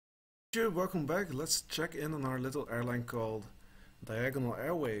Welcome back. Let's check in on our little airline called Diagonal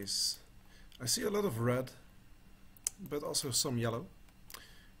Airways. I see a lot of red, but also some yellow.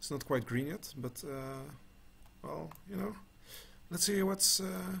 It's not quite green yet, but well, you know, let's see what's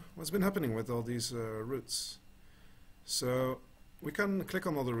been happening with all these routes. So we can click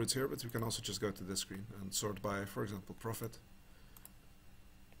on all the routes here, but we can also just go to this screen and sort by, for example, profit.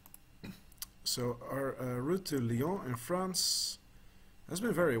 So our route to Lyon in France has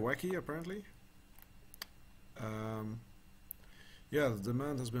been very wacky, apparently. Yeah, the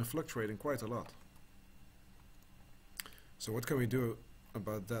demand has been fluctuating quite a lot. So what can we do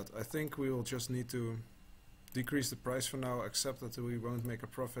about that? I think we will just need to decrease the price for now, accept that we won't make a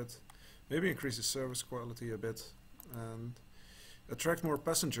profit, maybe increase the service quality a bit, and attract more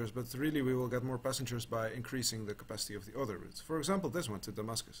passengers, but really we will get more passengers by increasing the capacity of the other routes. For example, this one to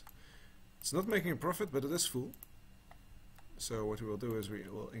Damascus. It's not making a profit, but it is full. So what we will do is we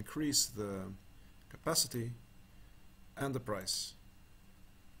will increase the capacity and the price.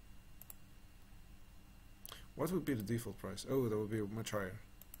 What would be the default price? Oh, that would be much higher.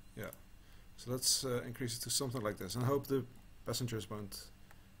 Yeah. So let's increase it to something like this and hope the passengers won't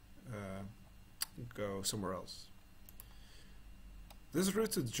go somewhere else. This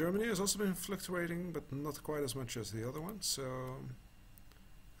route to Germany has also been fluctuating, but not quite as much as the other one. So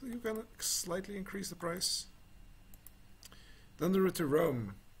you can slightly increase the price. Then the route to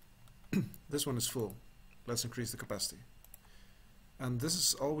Rome. This one is full. Let's increase the capacity. And this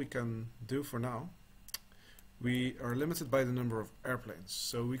is all we can do for now. We are limited by the number of airplanes.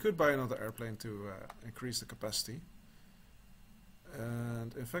 So we could buy another airplane to increase the capacity.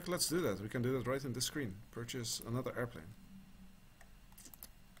 And in fact, let's do that. We can do that right in this screen. Purchase another airplane.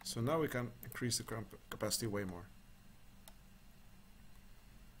 So now we can increase the capacity way more.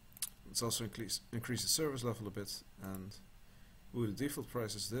 Let's also increase the service level a bit. And ooh, the default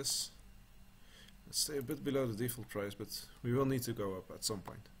price is this. Let's stay a bit below the default price, but we will need to go up at some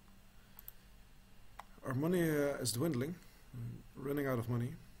point. Our money is dwindling, running out of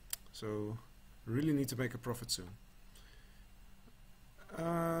money, so we really need to make a profit soon.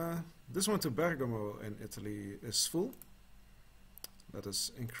 This one to Bergamo in Italy is full. Let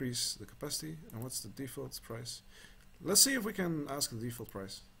us increase the capacity. And what's the default price? Let's see if we can ask the default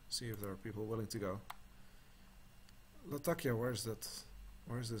price. See if there are people willing to go. Latakia, where's that?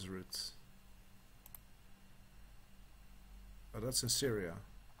 Where's this route? Oh, that's in Syria.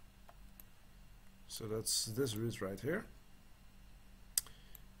 So that's this route right here.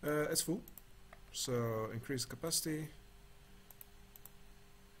 It's full. So increase the capacity.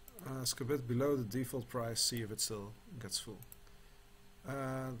 Ask a bit below the default price, see if it still gets full.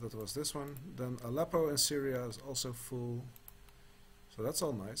 That was this one. Then Aleppo in Syria is also full. So that's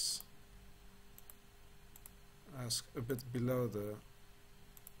all nice. Ask a bit below the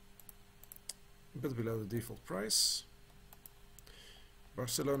default price.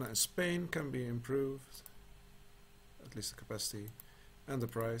 Barcelona in Spain can be improved, at least the capacity and the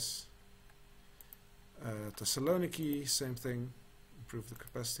price. Thessaloniki, same thing, improve the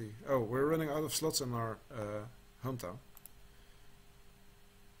capacity. Oh, we're running out of slots in our hometown.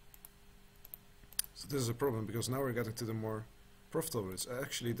 So this is a problem because now we're getting to the more profitable routes.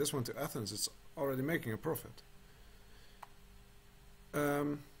 Actually, this one to Athens, it's already making a profit.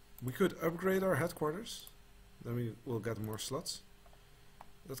 We could upgrade our headquarters, then we will get more slots.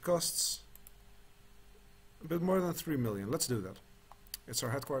 That costs a bit more than 3 million. Let's do that. It's our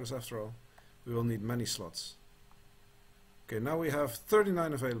headquarters after all. We will need many slots. Okay, now we have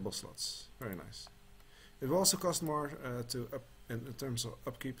 39 available slots. Very nice. It will also cost more in terms of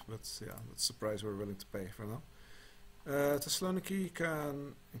upkeep, but yeah, that's the price we're willing to pay for now. Thessaloniki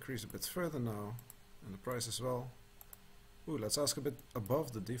can increase a bit further now, and the price as well. Ooh, let's ask a bit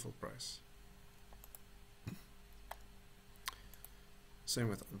above the default price. Same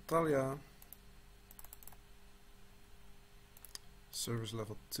with Antalya. Service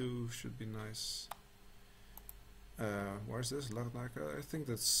level 2 should be nice. Where's this? Larnaca? I think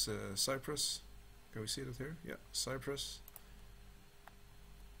that's Cyprus. Can we see that here? Yeah, Cyprus.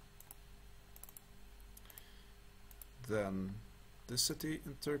 Then this city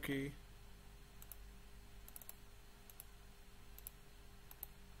in Turkey.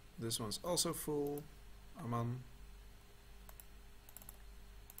 This one's also full. Amman.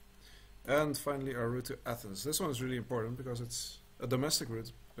 And finally our route to Athens. This one is really important because it's a domestic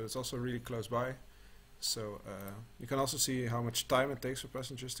route, but it's also really close by. So you can also see how much time it takes for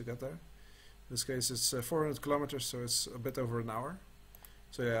passengers to get there. In this case it's 400 kilometers, so it's a bit over an hour.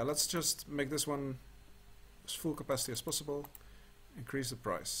 So yeah, let's just make this one as full capacity as possible. Increase the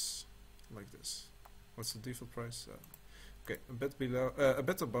price like this. What's the default price? Okay, a bit below, a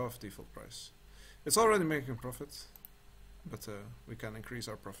bit above default price. It's already making profit, but we can increase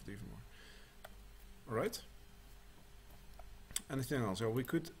our profit even more. All right. Anything else? Yeah, we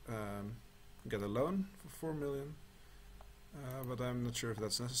could get a loan for 4 million, but I'm not sure if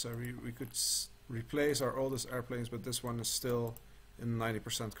that's necessary. We could replace our oldest airplanes, but this one is still in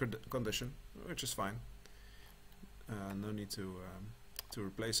 90% condition, which is fine. No need to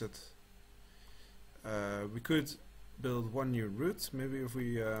replace it. We could build one new route. Maybe if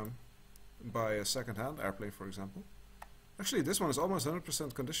we buy a second-hand airplane, for example. Actually, this one is almost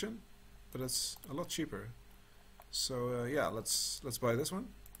 100% condition, but it's a lot cheaper. So yeah, let's buy this one,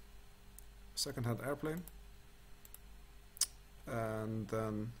 second-hand airplane, and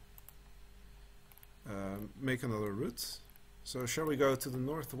then make another route. So shall we go to the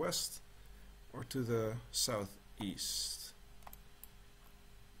northwest or to the southeast?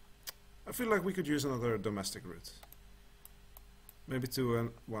 I feel like we could use another domestic route. Maybe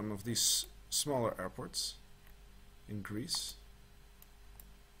to one of these smaller airports in Greece.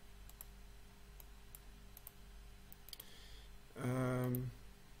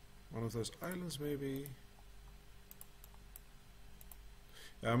 One of those islands maybe.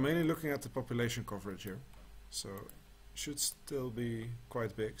 Yeah, I'm mainly looking at the population coverage here, so should still be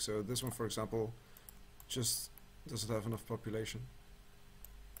quite big. So this one, for example, just doesn't have enough population.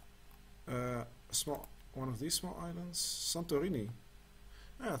 One of these small islands, Santorini.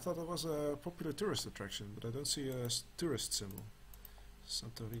 Yeah, I thought it was a popular tourist attraction, but I don't see a tourist symbol.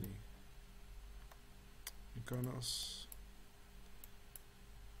 Santorini. Mykonos.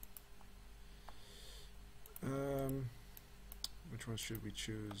 Which one should we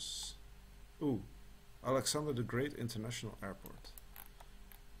choose? Ooh, Alexander the Great International Airport.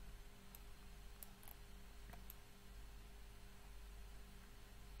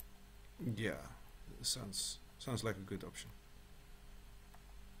 Yeah, sounds like a good option.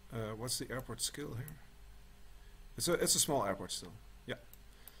 What's the airport skill here? It's a small airport still. Yeah,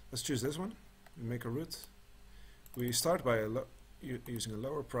 let's choose this one. We make a route. We start by using a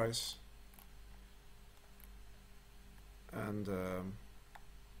lower price, and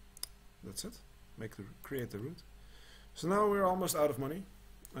that's it. Create the route. So now we're almost out of money.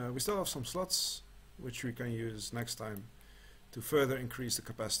 We still have some slots which we can use next time to further increase the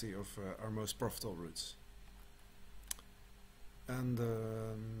capacity of our most profitable routes. And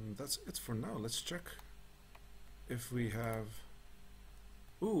that's it for now. Let's check if we have...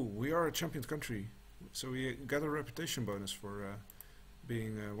 Ooh, we are a champion country, so we get a reputation bonus for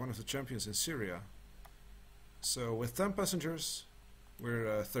being one of the champions in Syria. So with 10 passengers,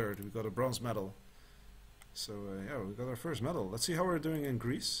 we're third. We got a bronze medal. So yeah, we got our first medal. Let's see how we're doing in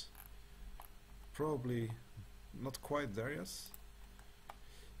Greece. Probably not quite there yet.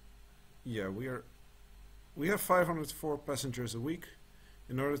 Yeah, we have 504 passengers a week.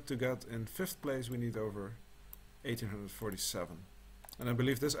 In order to get in 5th place, we need over 1847. And I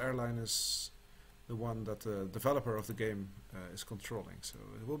believe this airline is the one that the developer of the game is controlling. So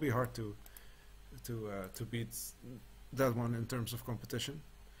it will be hard to beat that one in terms of competition.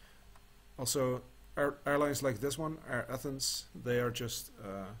 Also, airlines like this one, Air Athens, they are just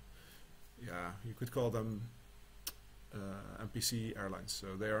yeah, you could call them NPC airlines.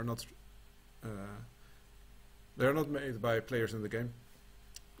 So they are not made by players in the game.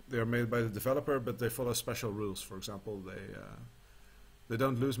 They are made by the developer, but they follow special rules. For example, they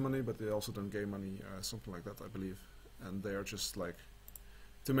don't lose money, but they also don't gain money, something like that, I believe. And they are just like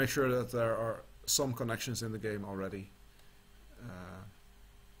to make sure that there are some connections in the game already,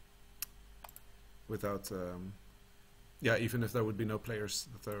 without yeah, even if there would be no players,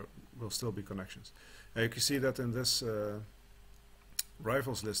 that there will still be connections. You can see that in this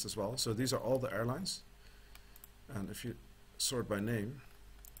rivals list as well. So these are all the airlines, and if you sort by name,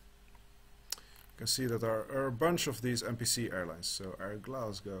 you can see that there are a bunch of these NPC airlines. So Air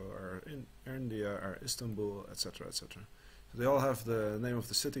Glasgow, Air India, Air Istanbul, etc., etc. So they all have the name of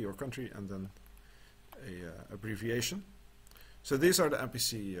the city or country and then a abbreviation. So these are the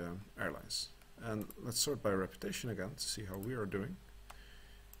NPC airlines. And let's sort by reputation again to see how we are doing.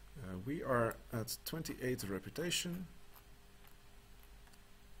 We are at 28 reputation.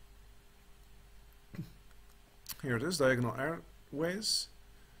 Here it is, Diagonal Airways.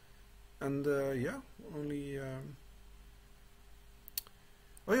 And yeah, only...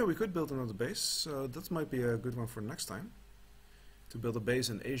 oh yeah, we could build another base, so that might be a good one for next time. To build a base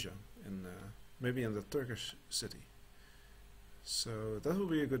in Asia, in maybe in the Turkish city. So that will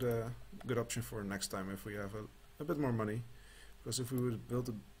be a good option for next time if we have a bit more money. Because if we would build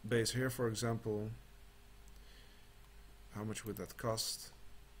a base here, for example, how much would that cost?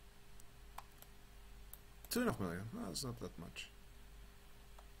 2.5 million. No, it's not that much.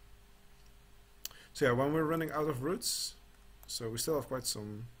 So yeah, when we're running out of routes, so we still have quite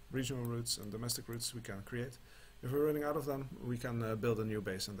some regional routes and domestic routes we can create. If we're running out of them, we can build a new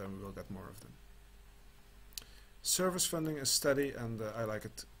base and then we will get more of them. Service funding is steady, and I like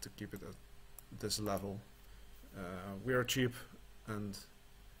it to keep it at this level. We are cheap and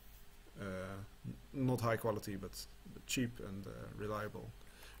not high quality, but cheap and reliable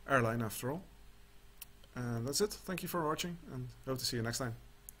airline after all. And that's it. Thank you for watching, and hope to see you next time.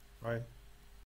 Bye.